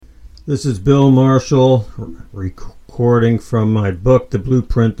This is Bill Marshall recording from my book, The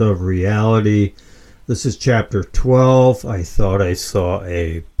Blueprint of Reality. This is chapter 12. I thought I saw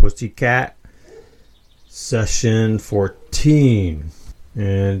a pussycat. Session 14.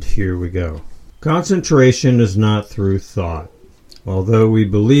 And here we go. Concentration is not through thought, although we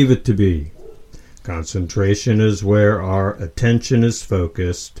believe it to be. Concentration is where our attention is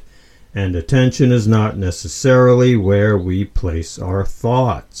focused, and attention is not necessarily where we place our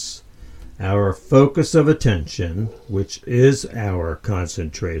thoughts. Our focus of attention, which is our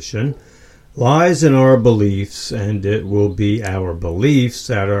concentration, lies in our beliefs, and it will be our beliefs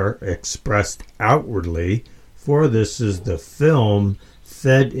that are expressed outwardly, for this is the film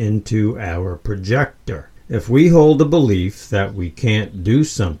fed into our projector. If we hold a belief that we can't do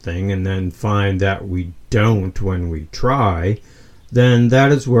something and then find that we don't when we try, then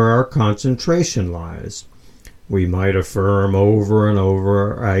that is where our concentration lies. We might affirm over and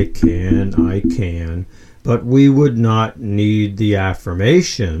over, I can, but we would not need the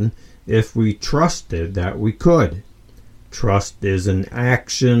affirmation if we trusted that we could. Trust is an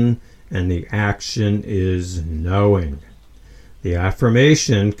action, and the action is knowing. The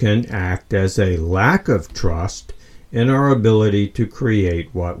affirmation can act as a lack of trust in our ability to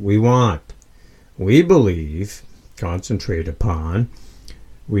create what we want. We believe, concentrate upon,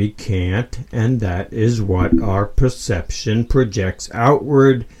 we can't, and that is what our perception projects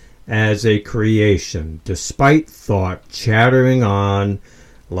outward as a creation, despite thought chattering on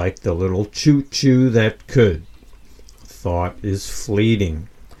like the little choo-choo that could. Thought is fleeting.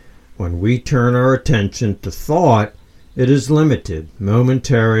 When we turn our attention to thought, it is limited,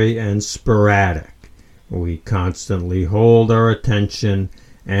 momentary, and sporadic. We constantly hold our attention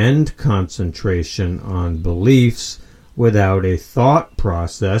and concentration on beliefs without a thought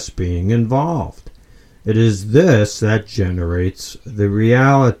process being involved. It is this that generates the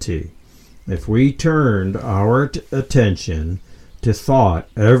reality. If we turned our attention to thought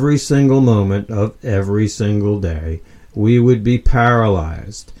every single moment of every single day, we would be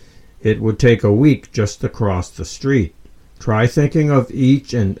paralyzed. It would take a week just to cross the street. Try thinking of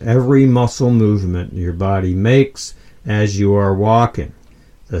each and every muscle movement your body makes as you are walking.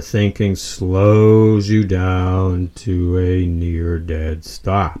 The thinking slows you down to a near-dead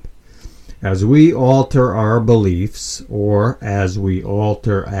stop. As we alter our beliefs, or as we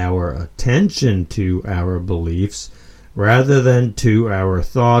alter our attention to our beliefs, rather than to our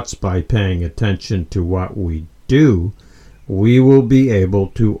thoughts by paying attention to what we do, we will be able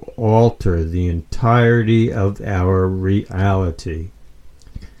to alter the entirety of our reality.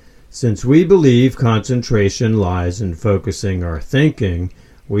 Since we believe concentration lies in focusing our thinking,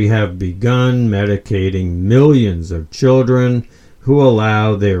 we have begun medicating millions of children who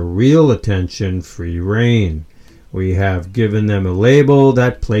allow their real attention free rein. We have given them a label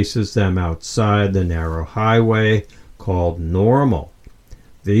that places them outside the narrow highway called normal.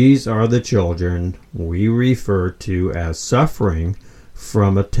 These are the children we refer to as suffering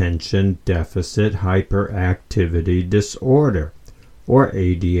from attention deficit hyperactivity disorder, or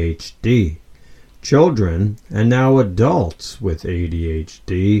ADHD. Children, and now adults with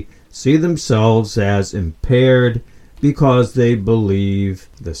ADHD, see themselves as impaired because they believe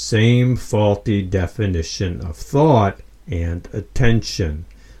the same faulty definition of thought and attention.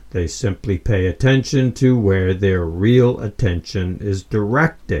 They simply pay attention to where their real attention is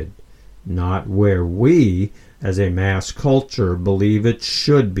directed, not where we, as a mass culture, believe it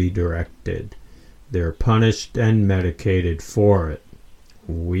should be directed. They're punished and medicated for it.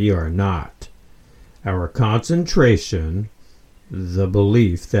 We are not. Our concentration, the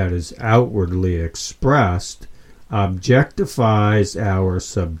belief that is outwardly expressed, objectifies our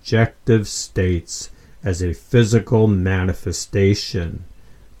subjective states as a physical manifestation.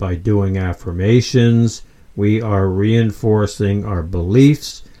 By doing affirmations, we are reinforcing our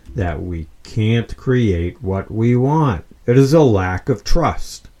beliefs that we can't create what we want. It is a lack of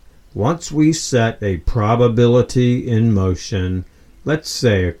trust. Once we set a probability in motion, let's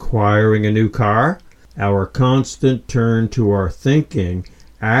say acquiring a new car, our constant turn to our thinking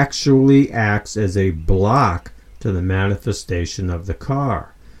actually acts as a block to the manifestation of the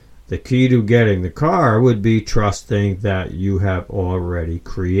car. The key to getting the car would be trusting that you have already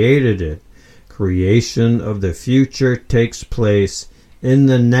created it. Creation of the future takes place in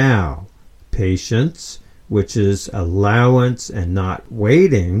the now. Patience, which is allowance and not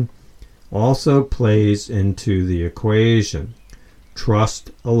waiting, also plays into the equation.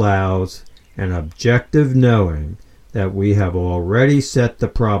 Trust allows an objective knowing that we have already set the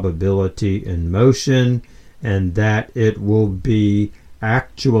probability in motion and that it will be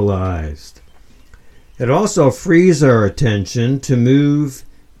actualized. It also frees our attention to move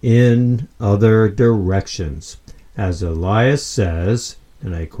in other directions. As Elias says,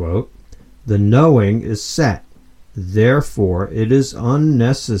 and I quote, "The knowing is set. Therefore, it is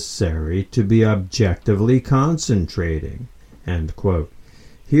unnecessary to be objectively concentrating." End quote.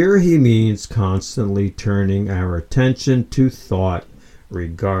 Here he means constantly turning our attention to thought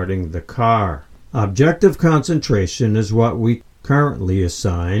regarding the car. Objective concentration is what we currently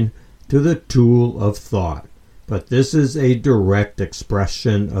assign to the tool of thought, but this is a direct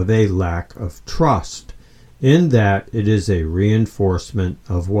expression of a lack of trust, in that it is a reinforcement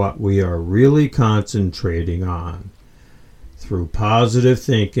of what we are really concentrating on. Through positive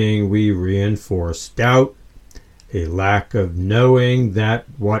thinking, we reinforce doubt, a lack of knowing that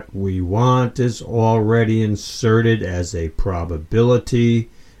what we want is already inserted as a probability,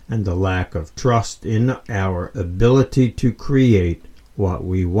 and the lack of trust in our ability to create what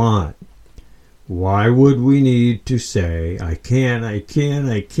we want. Why would we need to say, I can,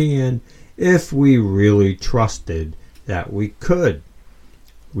 if we really trusted that we could?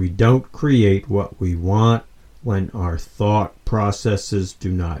 We don't create what we want when our thought processes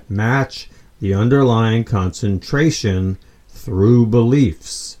do not match the underlying concentration through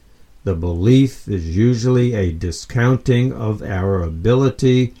beliefs. The belief is usually a discounting of our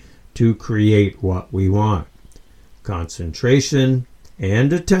ability to create what we want. Concentration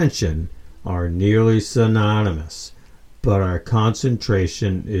and attention are nearly synonymous, but our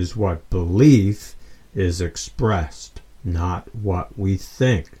concentration is what belief is expressed, not what we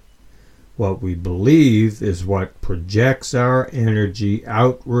think. What we believe is what projects our energy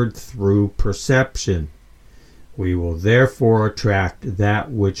outward through perception. We will therefore attract that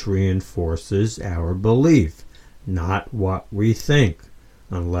which reinforces our belief, not what we think,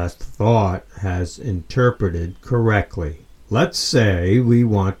 unless thought has interpreted correctly. Let's say we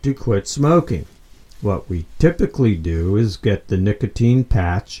want to quit smoking. What we typically do is get the nicotine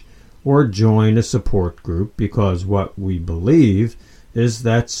patch or join a support group because what we believe is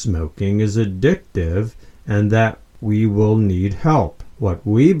that smoking is addictive and that we will need help. What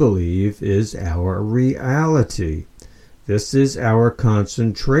we believe is our reality. This is our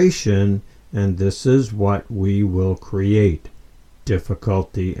concentration, and this is what we will create: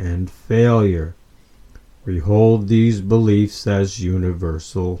 difficulty and failure. We hold these beliefs as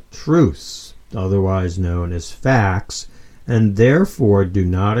universal truths, otherwise known as facts, and therefore do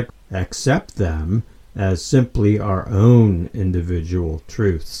not accept them as simply our own individual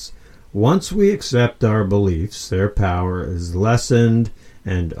truths. Once we accept our beliefs, their power is lessened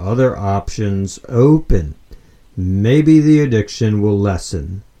and other options open. Maybe the addiction will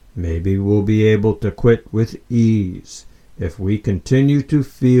lessen. Maybe we'll be able to quit with ease. If we continue to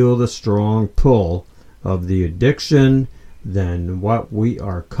feel the strong pull of the addiction, then what we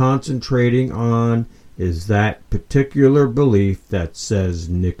are concentrating on is that particular belief that says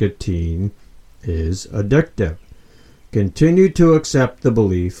nicotine is addictive. Continue to accept the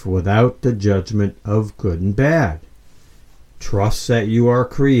belief without the judgment of good and bad. Trust that you are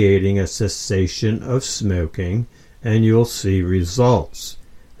creating a cessation of smoking, and you'll see results.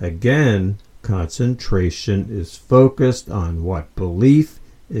 Again, concentration is focused on what belief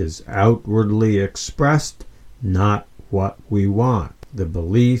is outwardly expressed, not what we want. The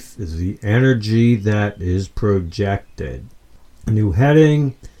belief is the energy that is projected. New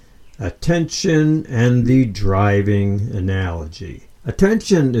heading: Attention and the driving analogy.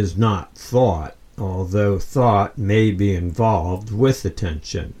 Attention is not thought, although thought may be involved with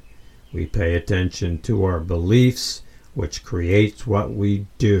attention. We pay attention to our beliefs, which creates what we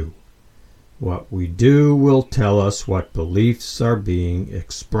do. What we do will tell us what beliefs are being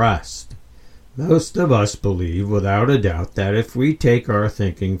expressed. Most of us believe without a doubt that if we take our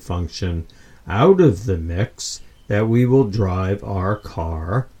thinking function out of the mix, that we will drive our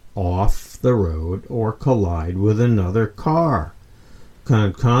car off the road or collide with another car.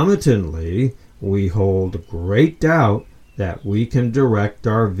 Concomitantly, we hold great doubt that we can direct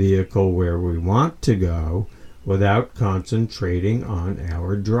our vehicle where we want to go without concentrating on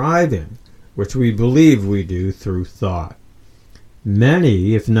our driving, which we believe we do through thought.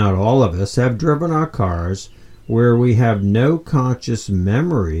 Many, if not all of us, have driven our cars where we have no conscious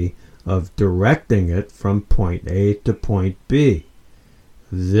memory of directing it from point A to point B.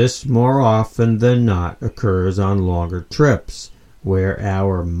 This more often than not occurs on longer trips, where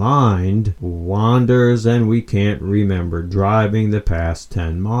our mind wanders and we can't remember driving the past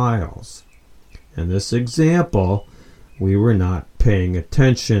 10 miles. In this example, we were not paying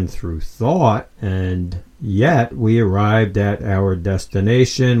attention through thought, and yet we arrived at our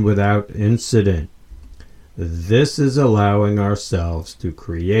destination without incident. This is allowing ourselves to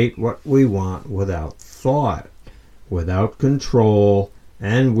create what we want without thought, without control,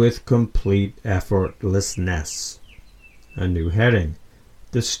 and with complete effortlessness. A new heading: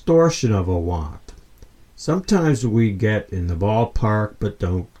 distortion of a want. Sometimes we get in the ballpark but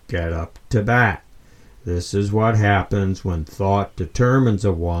don't get up to bat. This is what happens when thought determines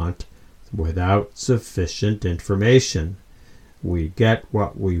a want without sufficient information. We get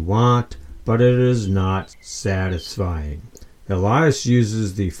what we want, but it is not satisfying. Elias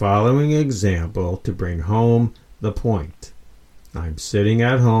uses the following example to bring home the point. I'm sitting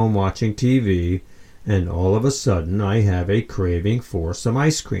at home watching TV, and all of a sudden I have a craving for some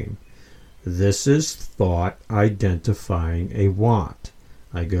ice cream. This is thought identifying a want.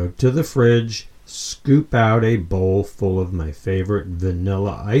 I go to the fridge, scoop out a bowl full of my favorite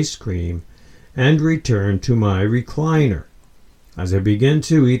vanilla ice cream, and return to my recliner. As I begin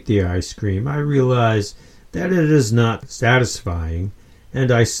to eat the ice cream, I realize that it is not satisfying, and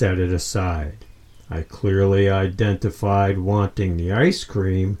I set it aside. I clearly identified wanting the ice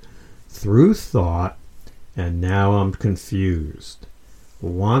cream through thought, and now I'm confused.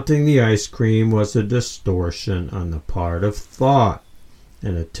 Wanting the ice cream was a distortion on the part of thought,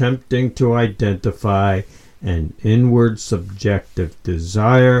 and attempting to identify an inward subjective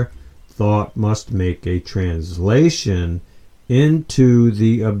desire, thought must make a translation into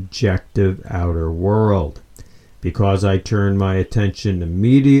the objective outer world. Because I turned my attention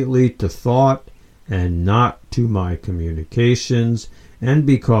immediately to thought and not to my communications, and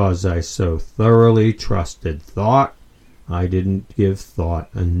because I so thoroughly trusted thought, I didn't give thought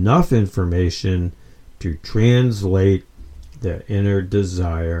enough information to translate the inner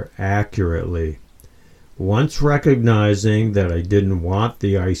desire accurately. Once recognizing that I didn't want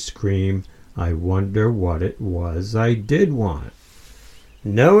the ice cream, I wonder what it was I did want.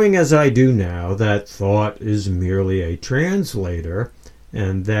 Knowing as I do now that thought is merely a translator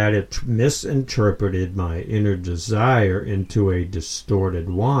and that it misinterpreted my inner desire into a distorted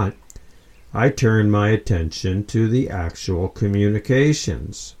want, I turn my attention to the actual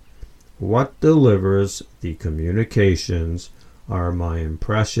communications. What delivers the communications are my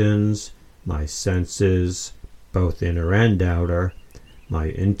impressions, my senses, both inner and outer, my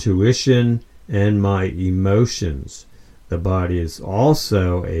intuition, and my emotions. The body is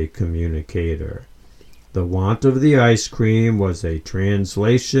also a communicator. The want of the ice cream was a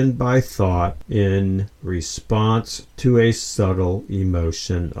translation by thought in response to a subtle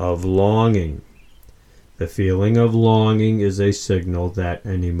emotion of longing. The feeling of longing is a signal that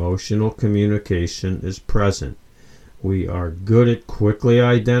an emotional communication is present. We are good at quickly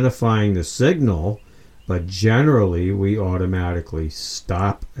identifying the signal, but generally we automatically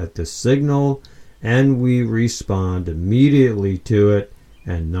stop at the signal and we respond immediately to it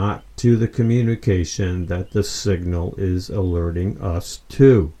and not to the communication that the signal is alerting us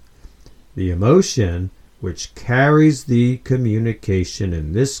to. The emotion, which carries the communication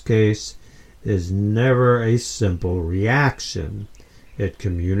in this case, is never a simple reaction. It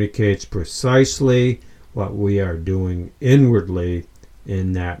communicates precisely what we are doing inwardly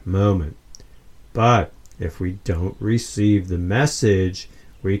in that moment. But if we don't receive the message,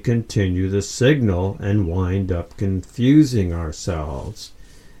 we continue the signal and wind up confusing ourselves.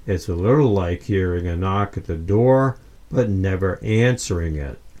 It's a little like hearing a knock at the door, but never answering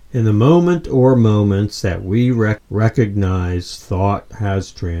it. In the moment or moments that we recognize thought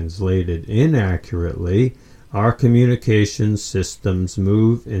has translated inaccurately, our communication systems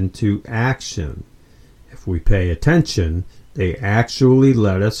move into action. If we pay attention, they actually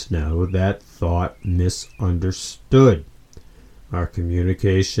let us know that thought misunderstood. Our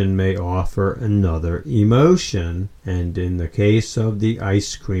communication may offer another emotion, and in the case of the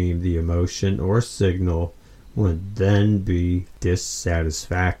ice cream, the emotion or signal would then be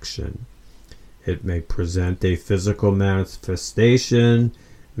dissatisfaction. It may present a physical manifestation,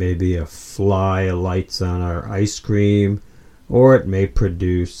 maybe a fly alights on our ice cream, or it may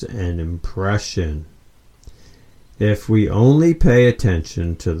produce an impression. If we only pay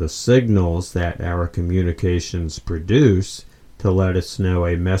attention to the signals that our communications produce to let us know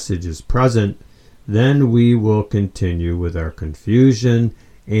a message is present, then we will continue with our confusion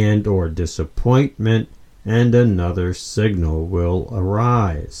and or disappointment, and another signal will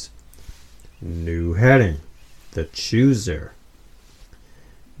arise. New heading: the chooser.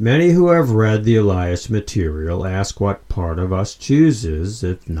 Many who have read the Elias material ask what part of us chooses,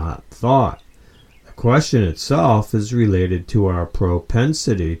 if not thought. The question itself is related to our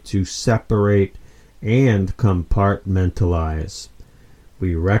propensity to separate and compartmentalize.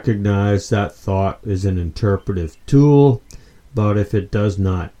 We recognize that thought is an interpretive tool, but if it does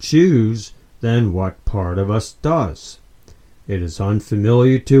not choose, then what part of us does? It is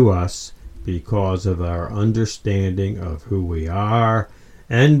unfamiliar to us because of our understanding of who we are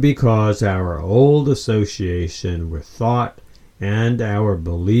and because our old association with thought and our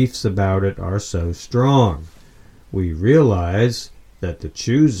beliefs about it are so strong. We realize that the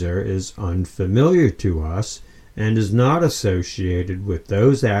chooser is unfamiliar to us and is not associated with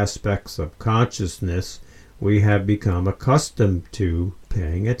those aspects of consciousness we have become accustomed to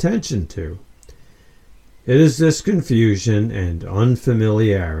paying attention to. It is this confusion and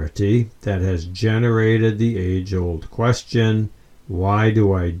unfamiliarity that has generated the age-old question, why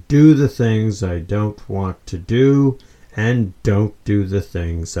do I do the things I don't want to do and don't do the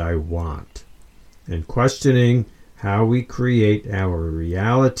things I want? In questioning how we create our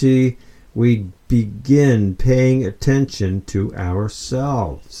reality, we begin paying attention to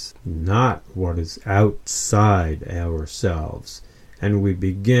ourselves, not what is outside ourselves, and we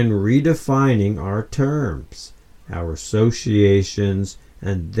begin redefining our terms, our associations,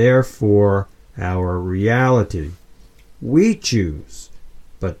 and therefore our reality. We choose,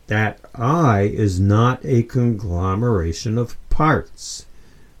 but that I is not a conglomeration of parts.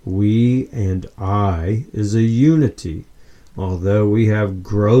 We and I is a unity. Although we have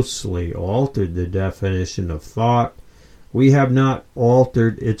grossly altered the definition of thought, we have not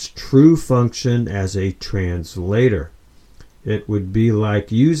altered its true function as a translator. It would be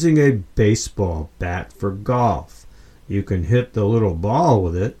like using a baseball bat for golf. You can hit the little ball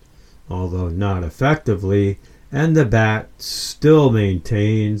with it, although not effectively, and the bat still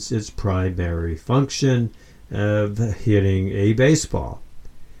maintains its primary function of hitting a baseball.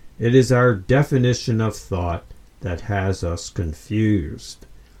 It is our definition of thought that has us confused.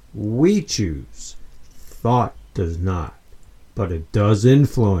 We choose. Thought does not, but it does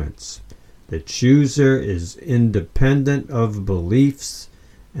influence. The chooser is independent of beliefs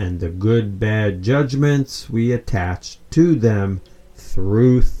and the good-bad judgments we attach to them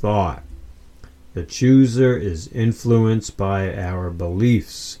through thought. The chooser is influenced by our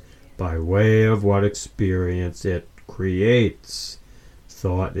beliefs by way of what experience it creates.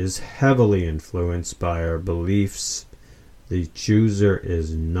 Thought is heavily influenced by our beliefs. The chooser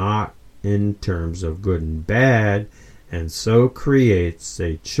is not in terms of good and bad, and so creates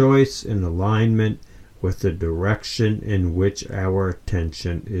a choice in alignment with the direction in which our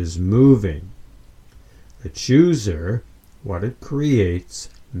attention is moving. The chooser, what it creates,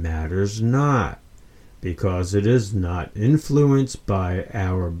 matters not, because it is not influenced by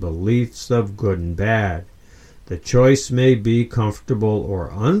our beliefs of good and bad. The choice may be comfortable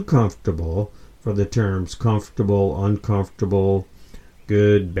or uncomfortable, for the terms comfortable, uncomfortable,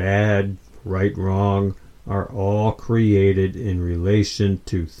 good, bad, right, wrong, are all created in relation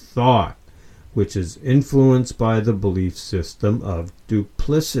to thought, which is influenced by the belief system of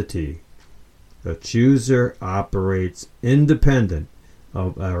duplicity. The chooser operates independent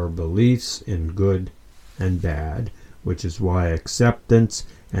of our beliefs in good and bad, which is why acceptance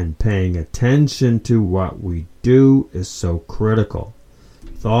and paying attention to what we do is so critical.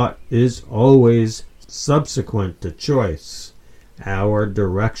 Thought is always subsequent to choice. Our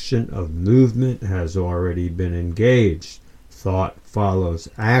direction of movement has already been engaged. Thought follows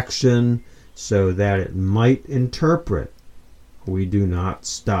action so that it might interpret. We do not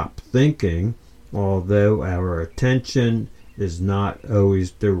stop thinking, although our attention is not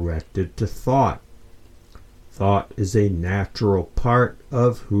always directed to thought. Thought is a natural part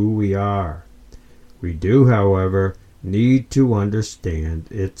of who we are. We do, however, need to understand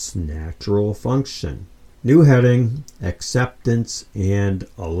its natural function. New heading, Acceptance and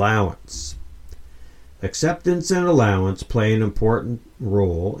Allowance. Acceptance and allowance play an important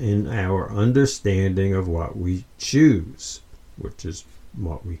role in our understanding of what we choose, which is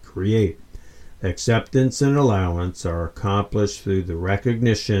what we create. Acceptance and allowance are accomplished through the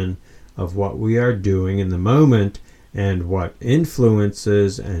recognition of what we are doing in the moment and what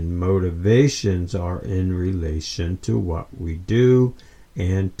influences and motivations are in relation to what we do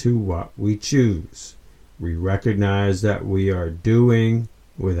and to what we choose. We recognize that we are doing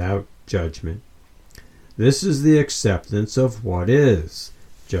without judgment. This is the acceptance of what is.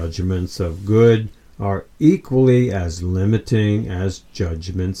 Judgments of good are equally as limiting as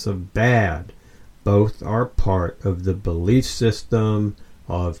judgments of bad. Both are part of the belief system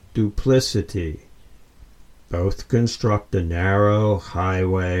of duplicity. Both construct a narrow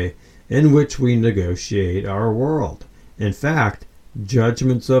highway in which we negotiate our world. In fact,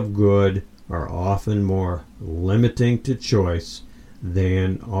 judgments of good are often more limiting to choice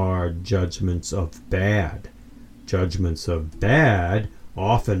than are judgments of bad. Judgments of bad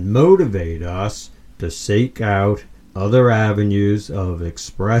often motivate us to seek out other avenues of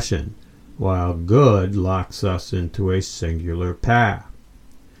expression, while good locks us into a singular path.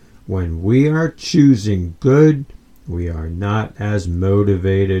 When we are choosing good, We are not as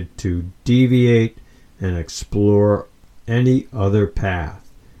motivated to deviate and explore any other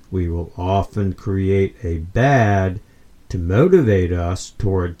path. We will often create a bad to motivate us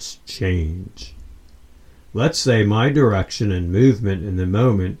towards change. Let's say my direction and movement in the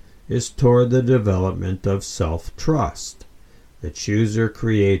moment is toward the development of self-trust. The chooser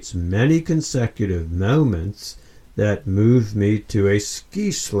creates many consecutive moments that move me to a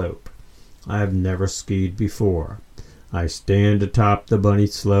ski slope. I have never skied before. I stand atop the bunny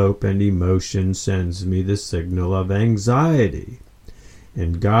slope and emotion sends me the signal of anxiety.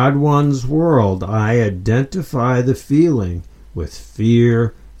 In God One's world, I identify the feeling with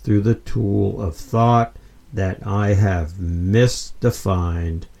fear through the tool of thought that I have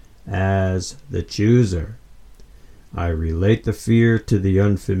misdefined as the chooser. I relate the fear to the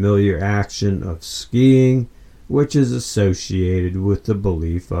unfamiliar action of skiing, which is associated with the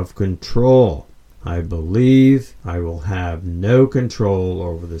belief of control. I believe I will have no control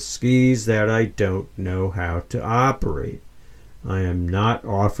over the skis that I don't know how to operate. I am not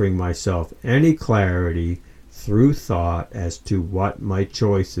offering myself any clarity through thought as to what my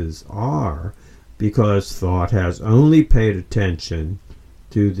choices are, because thought has only paid attention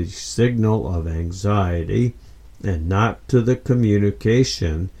to the signal of anxiety and not to the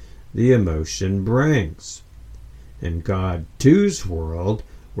communication the emotion brings. In God 2's world,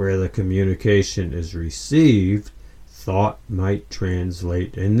 where the communication is received, thought might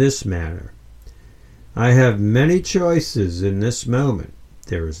translate in this manner. I have many choices in this moment.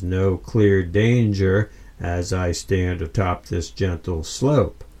 There is no clear danger as I stand atop this gentle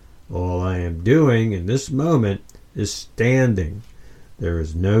slope. All I am doing in this moment is standing. There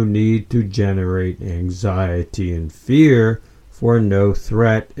is no need to generate anxiety and fear, for no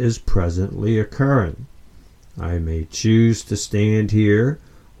threat is presently occurring. I may choose to stand here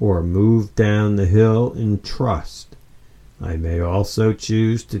or move down the hill in trust. I may also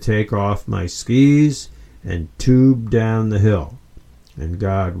choose to take off my skis and tube down the hill. In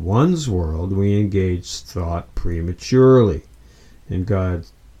God One's world, we engage thought prematurely. In God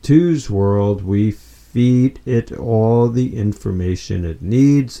 2's world, we feed it all the information it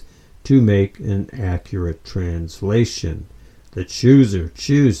needs to make an accurate translation. The chooser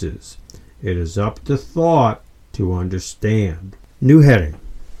chooses. It is up to thought to understand. New heading: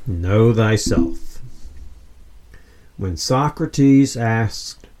 Know Thyself. When Socrates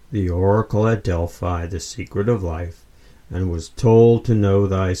asked the oracle at Delphi the secret of life and was told to know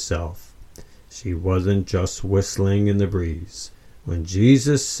thyself, she wasn't just whistling in the breeze. When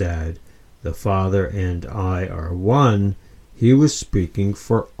Jesus said, "The Father and I are one," he was speaking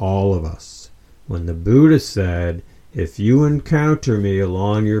for all of us. When the Buddha said, "If you encounter me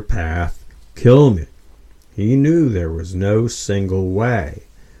along your path, kill me," he knew there was no single way.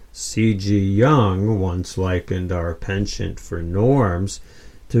 C.G. Jung once likened our penchant for norms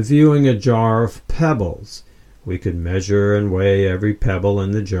to viewing a jar of pebbles. We could measure and weigh every pebble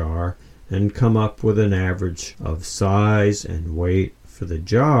in the jar and come up with an average of size and weight for the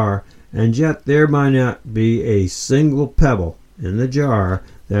jar, and yet there might not be a single pebble in the jar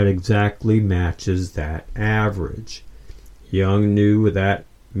that exactly matches that average. Jung knew what that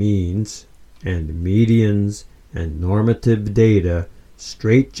means, and medians and normative data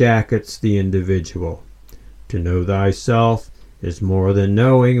straitjackets the individual. To know thyself is more than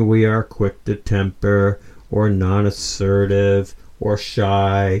knowing we are quick to temper, or non-assertive, or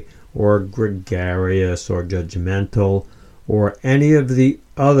shy, or gregarious, or judgmental, or any of the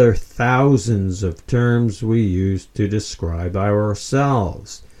other thousands of terms we use to describe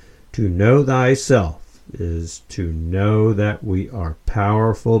ourselves. To know thyself is to know that we are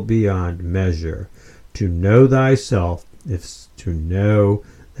powerful beyond measure. To know thyself is to know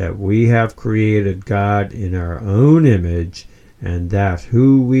that we have created God in our own image, and that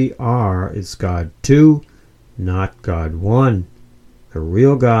who we are is God 2, not God 1. The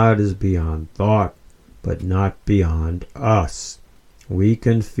real God is beyond thought, but not beyond us. We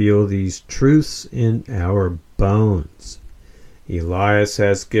can feel these truths in our bones. Elias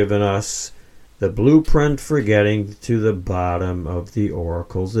has given us the blueprint for getting to the bottom of the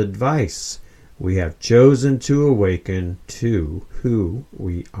oracle's advice. We have chosen to awaken to who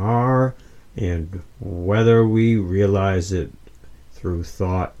we are, and whether we realize it through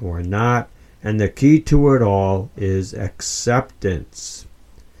thought or not, and the key to it all is acceptance.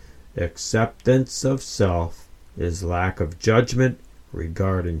 Acceptance of self is lack of judgment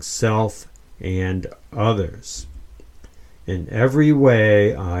regarding self and others. In every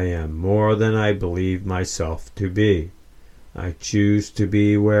way, I am more than I believe myself to be. I choose to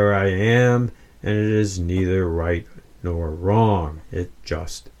be where I am, and it is neither right nor wrong. It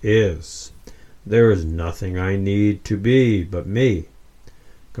just is. There is nothing I need to be but me.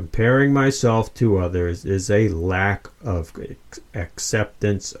 Comparing myself to others is a lack of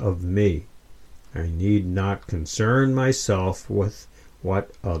acceptance of me. I need not concern myself with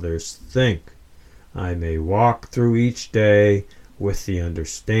what others think. I may walk through each day with the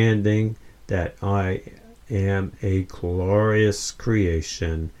understanding that I am a glorious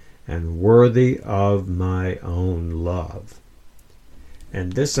creation and worthy of my own love.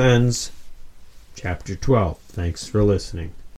 And this ends Chapter 12. Thanks for listening.